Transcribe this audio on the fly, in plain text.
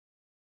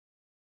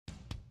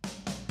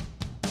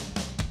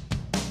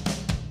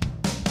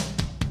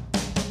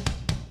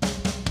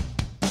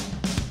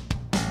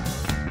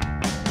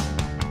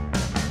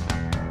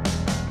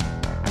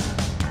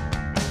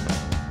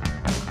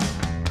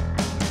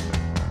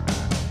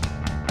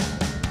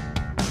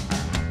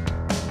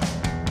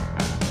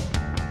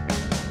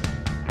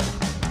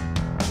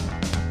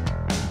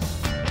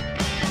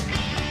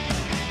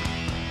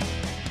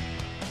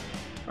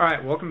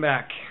Alright, welcome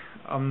back.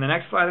 The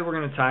next fly that we're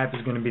going to tie up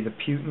is going to be the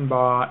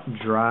Putenbaugh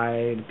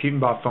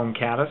foam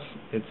caddis.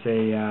 It's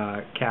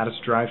a caddis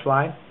dry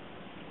fly.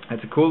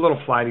 It's a cool little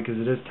fly because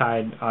it is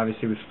tied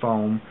obviously with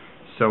foam,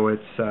 so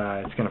it's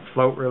going to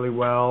float really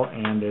well,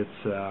 and it's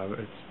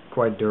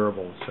quite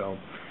durable. So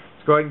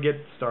let's go ahead and get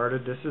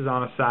started. This is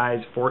on a size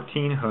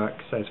 14 hook,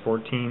 size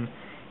 14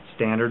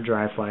 standard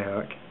dry fly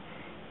hook,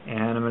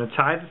 and I'm going to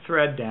tie the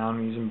thread down.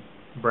 I'm using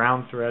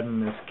brown thread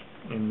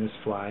in this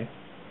fly.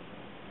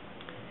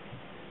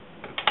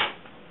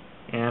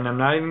 And I'm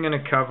not even going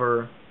to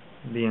cover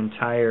the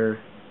entire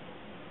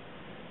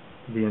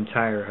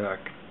hook.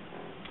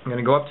 I'm going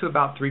to go up to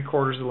about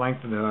 3/4 the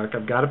length of the hook.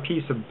 I've got a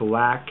piece of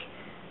black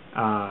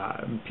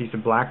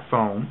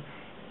foam,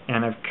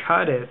 and I've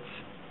cut it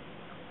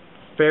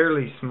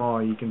fairly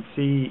small. You can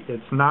see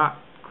it's not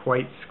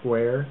quite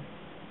square,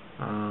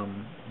 but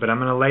I'm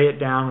going to lay it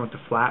down with the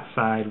flat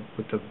side,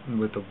 with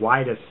the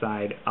widest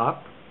side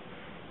up,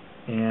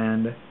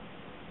 and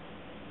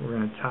we're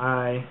going to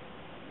tie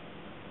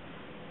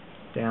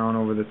down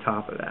over the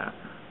top of that.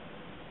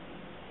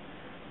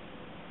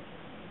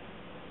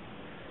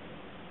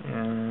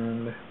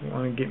 And you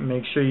want to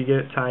make sure you get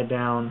it tied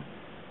down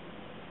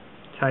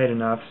tight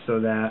enough so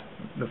that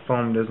the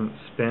foam doesn't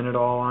spin at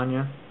all on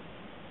you.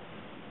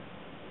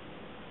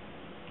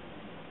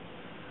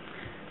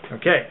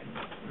 Okay,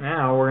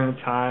 now we're going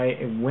to tie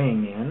a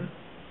wing in.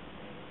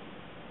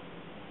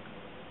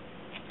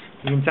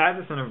 You can tie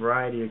this in a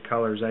variety of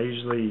colors. I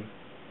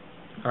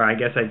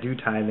guess I do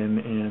tie them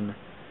in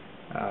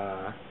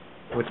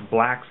with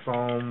black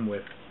foam,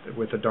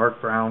 with a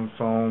dark brown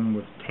foam,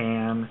 with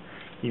tan,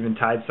 even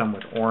tied some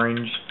with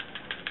orange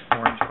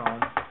foam.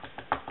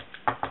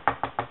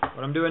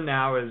 What I'm doing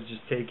now is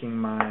just taking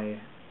my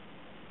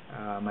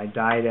my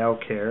dyed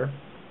elk hair,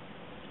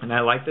 and I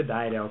like the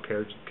dyed elk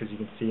hair because you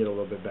can see it a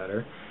little bit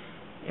better,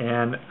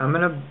 and I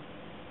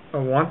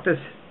want this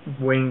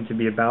wing to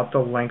be about the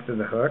length of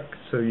the hook,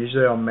 so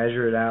usually I'll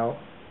measure it out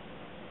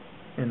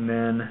and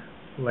then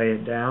lay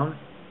it down.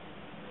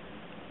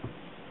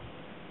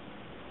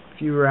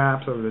 Few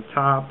wraps over the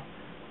top,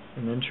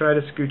 and then try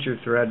to scoot your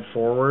thread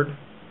forward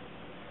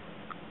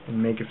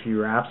and make a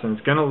few wraps. And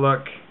it's gonna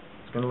look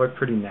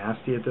pretty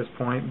nasty at this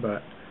point,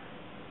 but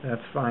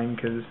that's fine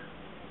because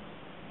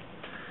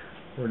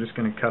we're just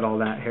gonna cut all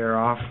that hair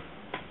off.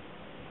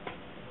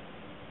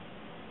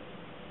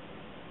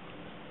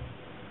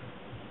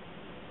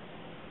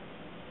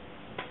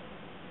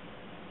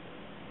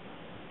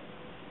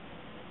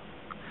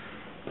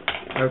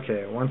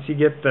 Okay, once you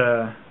get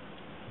the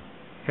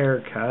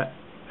hair cut,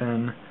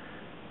 and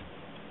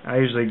I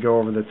usually go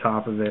over the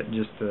top of it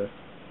just to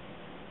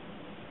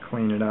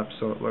clean it up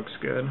so it looks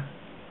good.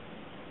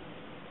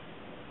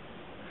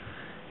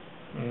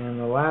 And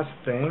the last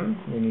thing,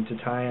 we need to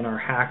tie in our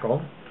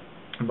hackle.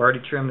 I've already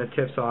trimmed the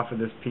tips off of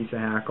this piece of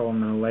hackle. I'm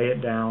going to lay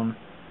it down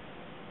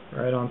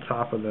right on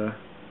top of the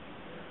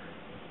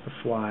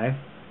fly.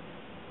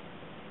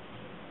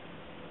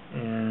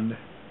 And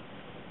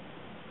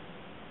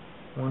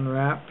one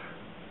wrap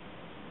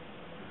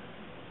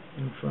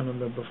in front of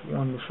the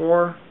one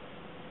before.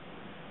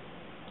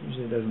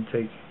 Usually it doesn't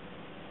take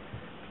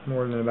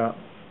more than about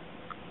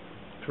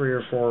 3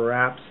 or 4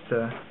 wraps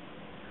to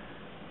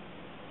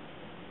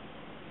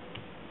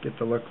get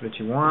the look that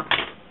you want.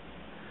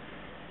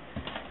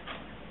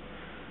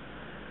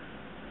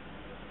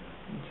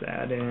 Let's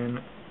add in,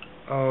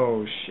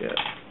 oh shit.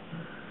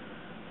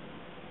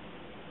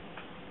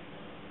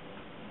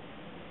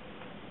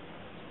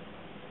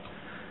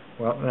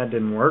 Well, that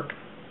didn't work.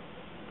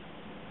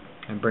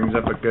 It brings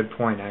up a good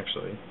point,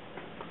 actually.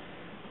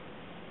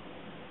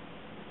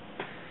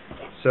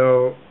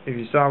 So, if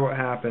you saw what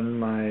happened,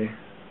 my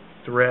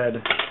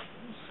thread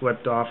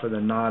slipped off of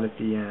the knot at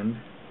the end.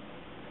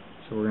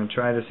 So we're going to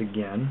try this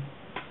again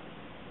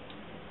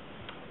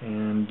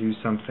and do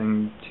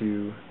something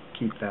to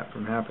keep that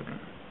from happening.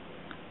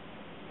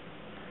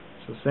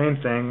 So same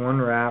thing, one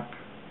wrap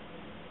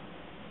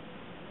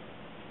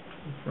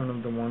in front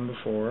of the one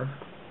before.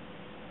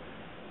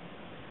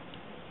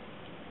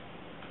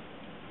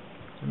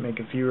 Make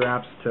a few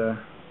wraps to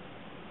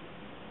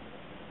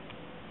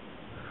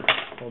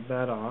hold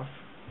that off.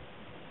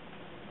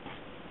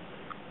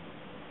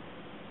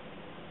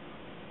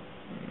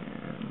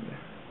 And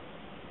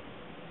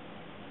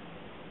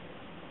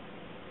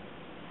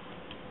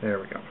there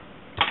we go.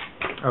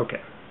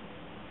 Okay.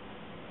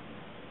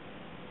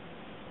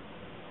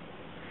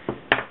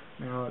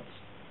 Now let's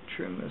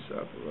trim this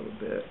up a little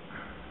bit.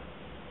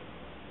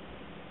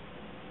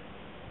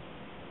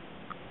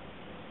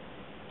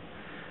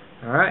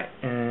 Alright,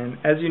 and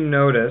as you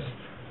noticed,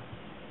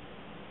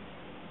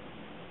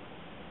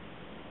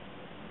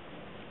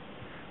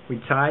 when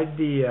we tied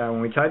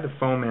the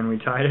foam in, we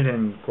tied it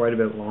in quite a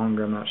bit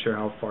longer. I'm not sure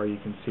how far you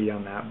can see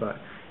on that, but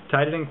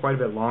tied it in quite a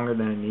bit longer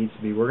than it needs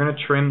to be. We're going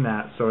to trim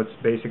that so it's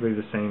basically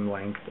the same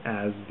length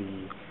as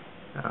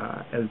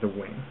the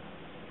wing.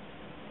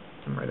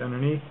 Come right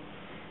underneath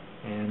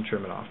and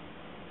trim it off.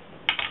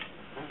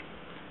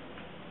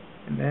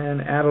 And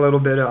then add a little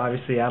bit of,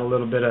 obviously add a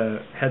little bit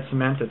of head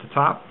cement at the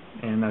top,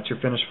 and that's your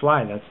finished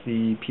fly. That's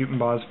the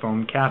Putenbaugh's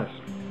foam caddis.